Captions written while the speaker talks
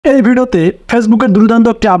এই ভিডিওতে ফেসবুকের দুর্দান্ত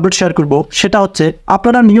একটি আপডেট শেয়ার করব। সেটা হচ্ছে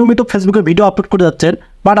আপনারা নিয়মিত ফেসবুকে ভিডিও আপলোড করে যাচ্ছেন,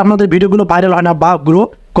 বাট আপনাদের ভিডিওগুলো ভাইরাল হয় না বা গ্রো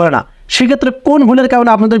করে না। সেক্ষেত্রে কোন ভুলের কারণে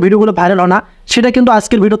আপনাদের ভিডিওগুলো ভাইরাল হয় না সেটা কিন্তু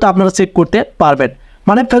আজকের ভিডিওতে আপনারা চেক করতে পারবেন।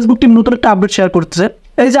 মানে ফেসবুক টিম নতুন একটা আপডেট শেয়ার করতেছে।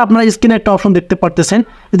 এই যে আপনারা স্ক্রিনে একটা অপশন দেখতে পারতেছেন,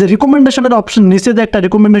 এই যে রিকমেন্ডেশনের অপশন, নিচে যে একটা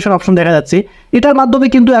রিকমেন্ডেশন অপশন দেখা যাচ্ছে, এটার মাধ্যমে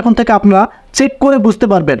কিন্তু এখন থেকে আপনারা চেক করে বুঝতে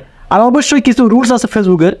পারবেন। আর অবশ্যই কিছু রুলস আছে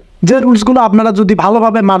ফেসবুকের, যে রুলসগুলো আপনারা যদি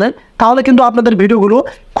ভালোভাবে মানেন তাহলে কিন্তু আপনাদের ভিডিওগুলো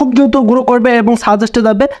খুব দ্রুত গ্রো করবে এবং সাজেস্টে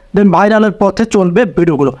যাবে, দেন ভাইরালের পথে চলবে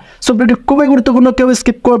ভিডিওগুলো। সো ভিডিও খুবই গুরুত্বপূর্ণ, কেউ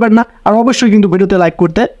স্কিপ করবেন না, আর অবশ্যই কিন্তু ভিডিওতে লাইক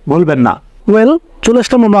করতে ভুলবেন না। চলে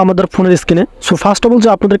আসলাম আমরা আমাদের ফোনের স্ক্রিনে। সো ফার্স্ট অফ অল যে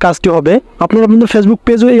আপনাদের কাজটি হবে, আপনারা আপনাদের ফেসবুক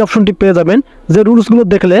পেজও এই অপশনটি পেয়ে যাবেন, যে রুলসগুলো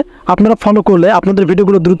দেখলে আপনারা ফলো করলে আপনাদের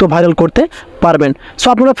ভিডিওগুলো দ্রুত ভাইরাল করতে পারবেন। সো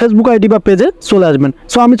আপনারা ফেসবুক আইডি বা পেজে চলে আসবেন।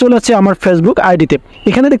 সো আমি চলে আসছি আমার ফেসবুক আইডিতে।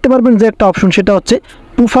 এখানে দেখতে পারবেন যে একটা অপশন, সেটা হচ্ছে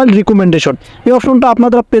প্রোফাইল রিকমেন্ডেশন। এই অপশনটা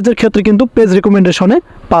আপনারা পেজের ক্ষেত্রে কিন্তু পেজ রিকমেন্ডেশনে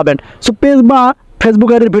পাবেন। সো পেজ বা ফেসবুক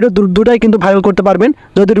আইডির ভিডিও দুটাই কিন্তু ভাইরাল করতে পারবেন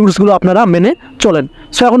যদি রুলসগুলো আপনারা মেনে চলেন।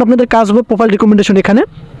 সো এখন আপনাদের কাজ হবে প্রোফাইল রিকমেন্ডেশন এখানে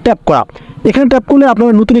ট্যাপ করা। এখানে ট্যাপ করলে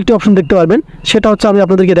আপনারা নতুন একটি অপশন দেখতে পারবেন, সেটা হচ্ছে আমি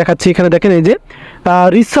আপনাদেরকে দেখাচ্ছি। এখানে দেখেন এই যে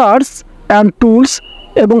রিসার্চ অ্যান্ড টুলস,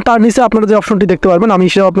 এবং তার নিচে আপনারা যে অপশনটি দেখতে পারবেন আমি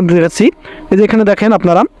সেটা আপনাদের দেখাচ্ছি। এই যে এখানে দেখেন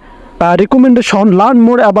আপনারা recommendation, learn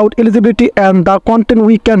more about eligibility and the content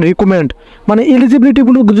we can recommend. মানে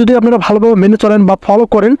এলিজিবিলিটিগুলো যদি আপনারা ভালোভাবে মেনে চলেন বা ফলো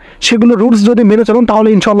করেন, সেগুলো রুলস যদি মেনে চলেন, তাহলে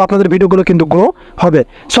ইনশাল্লাহ আপনাদের ভিডিওগুলো কিন্তু গ্রো হবে।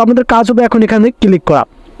 সো আপনাদের কাজ হবে এখন এখানে ক্লিক করা।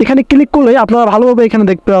 এখানে ক্লিক করলে আপনারা ভালোভাবে এখানে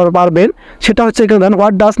দেখতে পারবেন, সেটা হচ্ছে এখানে দেন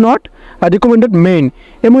what does not recommended main,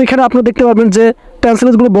 এবং এখানে আপনারা দেখতে পারবেন যে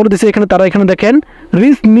ট্রান্সলেটগুলো বলে দিচ্ছে এখানে তারা। এখানে দেখেন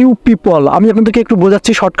রিচ নিউ পিপল, আমি আপনাদেরকে একটু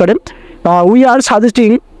বোঝাচ্ছি শর্টকাটে। We are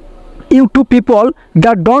suggesting you to people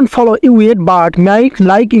that don't follow you yet but might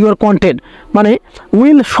like your content, মানে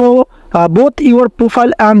will show both your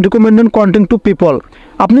profile and recommended content to people।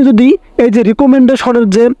 আপনি যদি এই যে রিকমেন্ডেশনের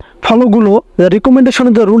যে ফলোগুলো,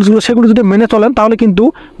 রিকমেন্ডেশনের যে রুলসগুলো, সেগুলো যদি মেনে চলেন, তাহলে কিন্তু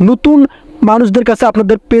নতুন মানুষদের কাছে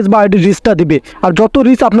আপনাদের পেজ বা আইডি রিচটা দিবে। আর যত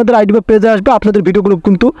রিচ আপনাদের আইডি বা পেজে আসবে, আপনাদের ভিডিওগুলো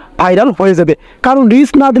কিন্তু ভাইরাল হয়ে যাবে। কারণ রিচ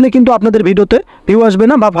না দিলে কিন্তু আপনাদের ভিডিওতে ভিউ আসবে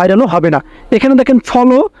না বা ভাইরালও হবে না। এখানে দেখেন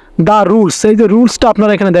ফলো দ্য রুলস, এই যে রুলসটা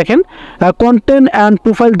আপনারা এখানে দেখেন, content and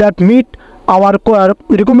profile that meet hour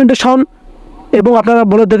recommendation, এবং আপনারা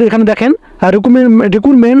বলে দেখেন এখানে দেখেন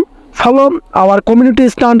recommend follow our community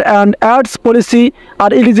stand and ads policy are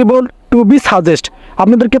eligible to B suggest.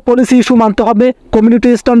 আপনাদেরকে পলিসি ইস্যু মানতে হবে, কমিউনিটি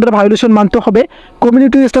স্ট্যান্ডার্ড ভায়োলেশন মানতে হবে।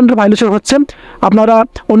 কমিউনিটি স্ট্যান্ডার্ড ভায়োলেশন হচ্ছে আপনারা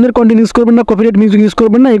অন্যের কন্টেন্ট ইউজ করবেন না, কপিরাইট মিউজিক ইউজ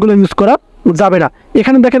করবেন না, এগুলো ইউজ করা যাবে না।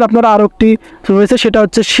 এখানে দেখেন আপনারা আরও একটি রয়েছে, সেটা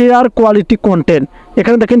হচ্ছে শেয়ার কোয়ালিটি কন্টেন্ট।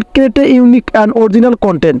 এখানে দেখেন create a unique and original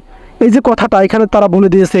content. এই যে কথাটা এখানে তারা বলে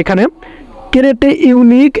দিয়েছে, এখানে create a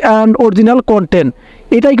unique and original content,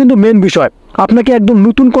 এটাই কিন্তু মেন বিষয়। আপনাকে একদম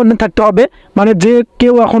নতুন কন্টেন্ট থাকতে হবে, মানে যে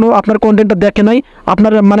কেউ এখনও আপনার কন্টেন্টটা দেখে নাই,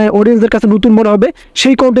 আপনার মানে অডিয়েন্সদের কাছে নতুন মনে হবে,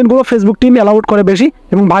 সেই কন্টেন্টগুলো ফেসবুক টিম অ্যালাউড করে বেশি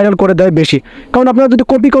এবং ভাইরাল করে দেয় বেশি। কারণ আপনারা যদি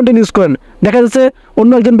কপি কন্টেন্ট ইউজ করেন, দেখা যাচ্ছে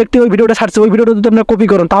অন্য একজন ব্যক্তি ওই ভিডিওটা ছাড়ছে, ওই ভিডিওটা যদি আপনারা কপি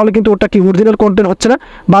করেন, তাহলে কিন্তু ওটা কি অরিজিনাল কন্টেন্ট হচ্ছে না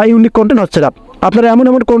বা ইউনিক কন্টেন্ট হচ্ছে না। আপনারা এমন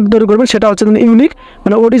এমন কন্টেন্ট তৈরি করবেন, সেটা হচ্ছে ইউনিক,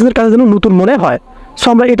 মানে অডিয়েন্সদের কাছে যেন নতুন মনে হয়। সো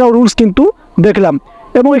আমরা এটাও রুলস কিন্তু দেখলাম।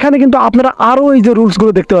 এবং এখানে কিন্তু আপনারা আরও এই যে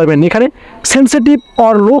রুলসগুলো দেখতে পারবেন, এখানে সেন্সিটিভ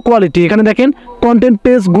অর লো কোয়ালিটি, এখানে দেখেন content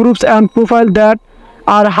page groups and profile that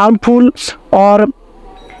R harmful or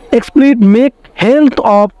এক্সপ্লিট make health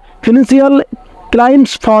of financial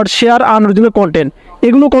clients for share unoriginal content,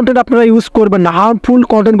 এগুলো কন্টেন্ট আপনারা ইউজ করবেন না, হার্মফুল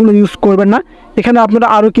কন্টেন্টগুলো ইউজ করবেন না। এখানে আপনারা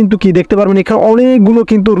আরও কিন্তু কি দেখতে পারবেন, এখানে অনেকগুলো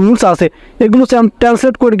কিন্তু রুলস আছে, এগুলো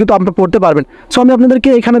ট্রান্সলেট করে কিন্তু আপনারা পড়তে পারবেন। সো আমি আপনাদেরকে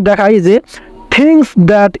এখানে দেখাই যে things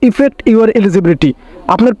that effect your eligibility,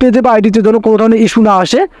 আপনার পেজে বা আইডিতে যেন কোনো ধরনের ইস্যু না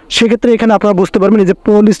আসে, সেক্ষেত্রে এখানে আপনারা বুঝতে পারবেন এই যে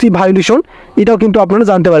পলিসি ভায়োলেশন, এটাও কিন্তু আপনারা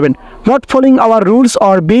জানতে পারবেন। Not following hour rules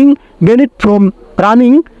or being benefit from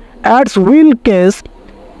running ads will case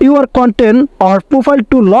your content or profile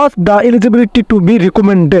two loss the eligibility to B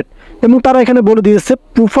recommended, এবং তারা এখানে বলে দিয়েছে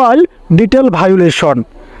প্রোফাইল ডিটেল ভায়োলেশন।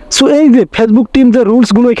 সো এই যে ফেসবুক টিম যে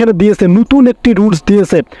রুলসগুলো এখানে দিয়েছে, নতুন একটি রুলস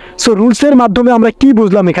দিয়েছে। সো রুলসের মাধ্যমে আমরা কি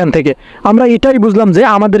বুঝলাম এখান থেকে? আমরা এটাই বুঝলাম যে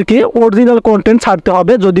আমাদেরকে অরিজিনাল কন্টেন্ট ছাড়তে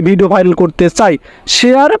হবে যদি ভিডিও ভাইরাল করতে চাই।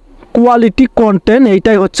 শেয়ার কোয়ালিটি কন্টেন্ট,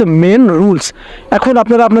 এইটাই হচ্ছে মেন রুলস। এখন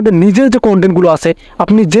আপনারা আপনাদের নিজের যে কন্টেন্টগুলো আছে,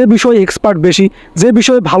 আপনি যে বিষয়ে এক্সপার্ট বেশি, যে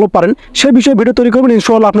বিষয়ে ভালো পারেন, সে বিষয়ে ভিডিও তৈরি করবেন,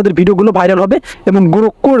 ইনশাআল্লাহ আপনাদের ভিডিওগুলো ভাইরাল হবে এবং গ্রো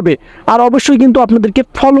করবে। আর অবশ্যই কিন্তু আপনাদেরকে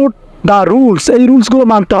ফলো দ্য রুলস, এই রুলসগুলো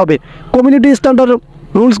মানতে হবে, কমিউনিটি স্ট্যান্ডার্ড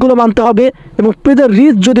রুলসগুলো মানতে হবে। এবং পেজের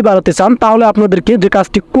রিচ যদি বাড়াতে চান, তাহলে আপনাদেরকে যে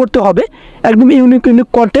কাজটি করতে হবে, একদম ইউনিক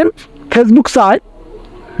কন্টেন্ট ফেসবুক চায়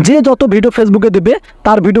যে যত ভিডিও ফেসবুকে দেবে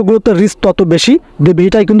তার ভিডিওগুলোতে রিস্ক তত বেশি দেবে,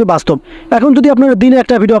 এটাই কিন্তু বাস্তব। এখন যদি আপনারা দিনে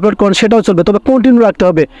একটা ভিডিও আপলোড করেন সেটাও চলবে, তবে কন্টিনিউ রাখতে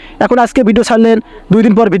হবে। এখন আজকে ভিডিও ছাড়লেন 2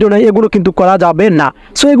 দিন পর ভিডিও নেই, এগুলো কিন্তু করা যাবে না।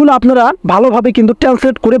 সো এগুলো আপনারা ভালোভাবে কিন্তু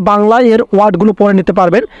ট্রান্সলেট করে বাংলায় এর ওয়ার্ডগুলো পড়ে নিতে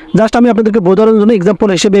পারবেন। জাস্ট আমি আপনাদেরকে বোঝানোর জন্য এক্সাম্পল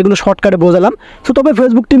হিসেবে এগুলো শর্টকাটে বোঝালাম। সো তবে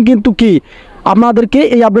ফেসবুক টিম কিন্তু কি আপনাদেরকে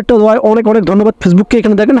এই আপডেটটা দেওয়ায় অনেক অনেক ধন্যবাদ ফেসবুককে।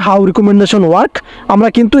 এখানে দেখেন হাউ রিকমেন্ডেশন ওয়ার্ক, আমরা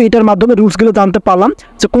কিন্তু এটার মাধ্যমে রুলসগুলো জানতে পারলাম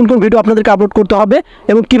যে কোন কোন ভিডিও আপনাদেরকে আপলোড করতে হবে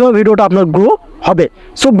এবং কীভাবে ভিডিওটা আপনার গ্রো হবে।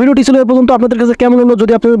 সো ভিডিওটি ছিল এ পর্যন্ত। আপনাদের কাছে কেমন হলো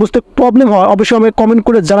যদি আপনাদের বুঝতে প্রবলেম হয় অবশ্যই আমাকে কমেন্ট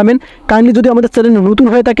করে জানাবেন। কাইন্ডলি যদি আমাদের চ্যানেলে নতুন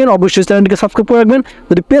হয়ে থাকেন অবশ্যই চ্যানেলটিকে সাবস্ক্রাইব করে রাখবেন,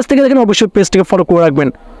 যদি পেজ থেকে দেখেন অবশ্যই পেজটিকে ফলো করে রাখবেন।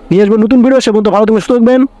 নিয়ে আসবেন নতুন ভিডিও, সে পর্যন্ত ভালো থাকবেন, সুস্থ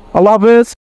থাকবেন। আল্লাহ হাফেজ।